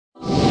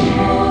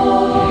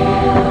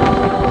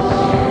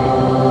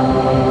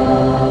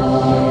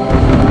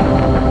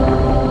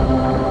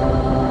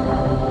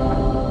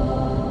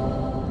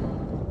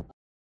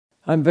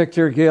I'm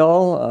Victor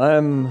Gill.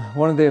 I'm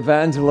one of the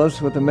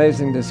evangelists with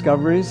Amazing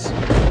Discoveries.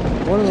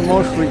 One of the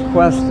most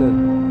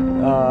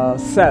requested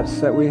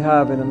sets that we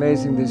have in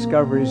Amazing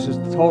Discoveries is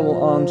the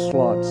Total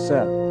Onslaught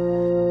set.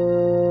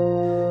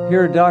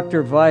 Here,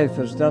 Dr. Veith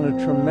has done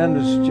a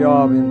tremendous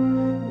job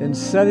in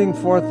setting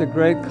forth the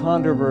great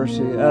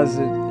controversy as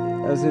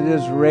it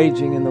is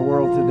raging in the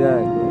world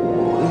today.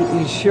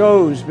 He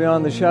shows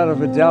beyond the shadow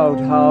of a doubt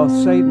how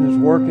Satan is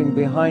working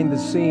behind the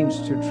scenes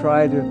to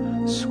try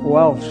to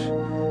squelch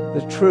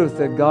the truth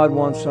that God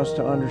wants us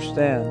to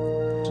understand.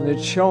 And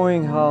it's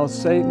showing how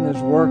Satan is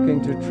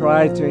working to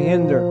try to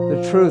hinder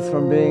the truth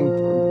from being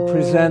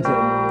presented.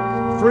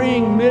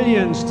 Freeing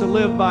millions to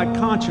live by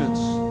conscience,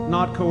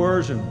 not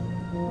coercion.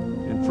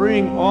 And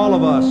freeing all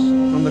of us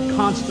from the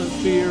constant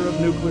fear of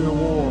nuclear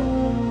war.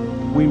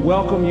 We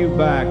welcome you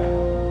back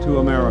to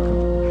America.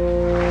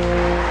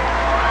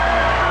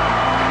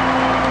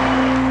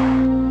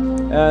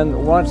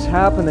 And what's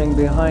happening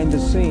behind the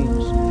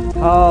scenes,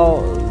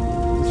 how,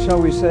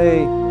 shall we say,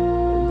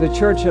 the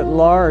church at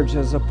large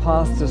has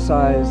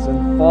apostatized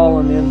and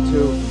fallen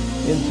into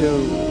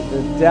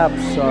the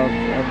depths of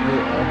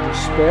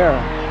despair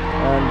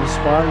and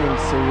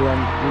despondency and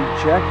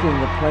rejecting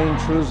the plain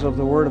truths of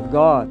the Word of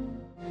God.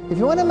 If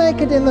you want to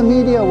make it in the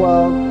media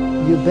world,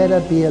 you better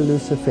be a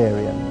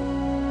Luciferian,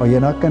 or you're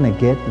not going to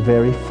get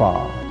very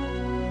far.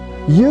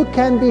 You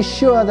can be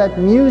sure that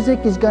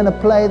music is going to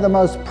play the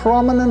most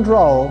prominent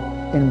role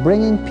in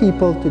bringing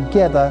people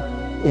together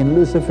in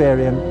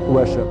Luciferian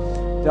worship.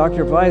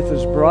 Dr. Veith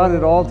has brought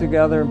it all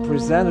together and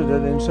presented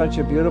it in such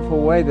a beautiful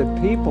way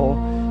that people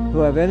who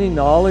have any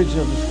knowledge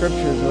of the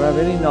Scriptures, who have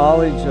any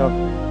knowledge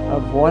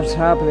of what's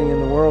happening in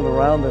the world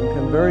around them,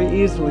 can very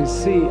easily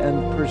see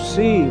and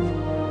perceive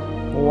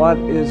what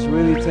is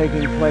really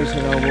taking place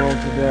in our world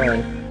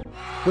today.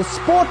 The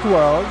sport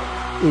world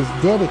is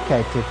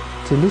dedicated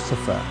to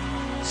Lucifer.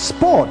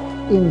 Sport,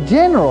 in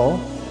general,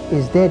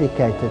 is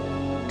dedicated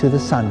to the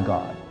sun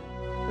god.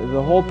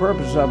 The whole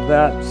purpose of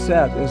that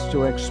set is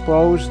to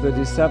expose the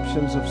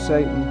deceptions of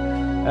Satan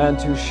and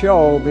to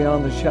show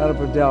beyond the shadow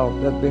of a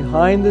doubt that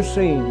behind the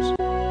scenes,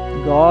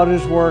 God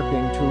is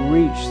working to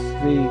reach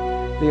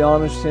the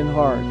honest in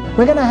heart.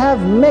 We're going to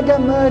have mega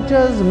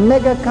mergers,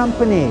 mega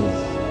companies.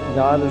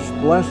 God has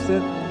blessed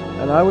it,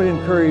 and I would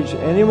encourage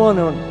anyone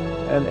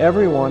and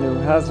everyone who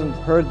hasn't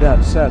heard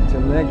that set to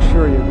make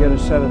sure you get a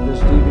set of his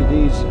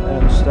DVDs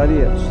and study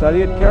it.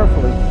 Study it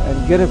carefully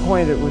and get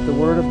acquainted with the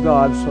Word of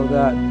God so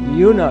that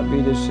you not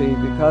be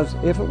deceived, because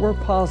if it were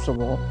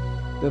possible,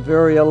 the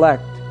very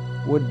elect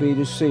would be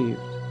deceived.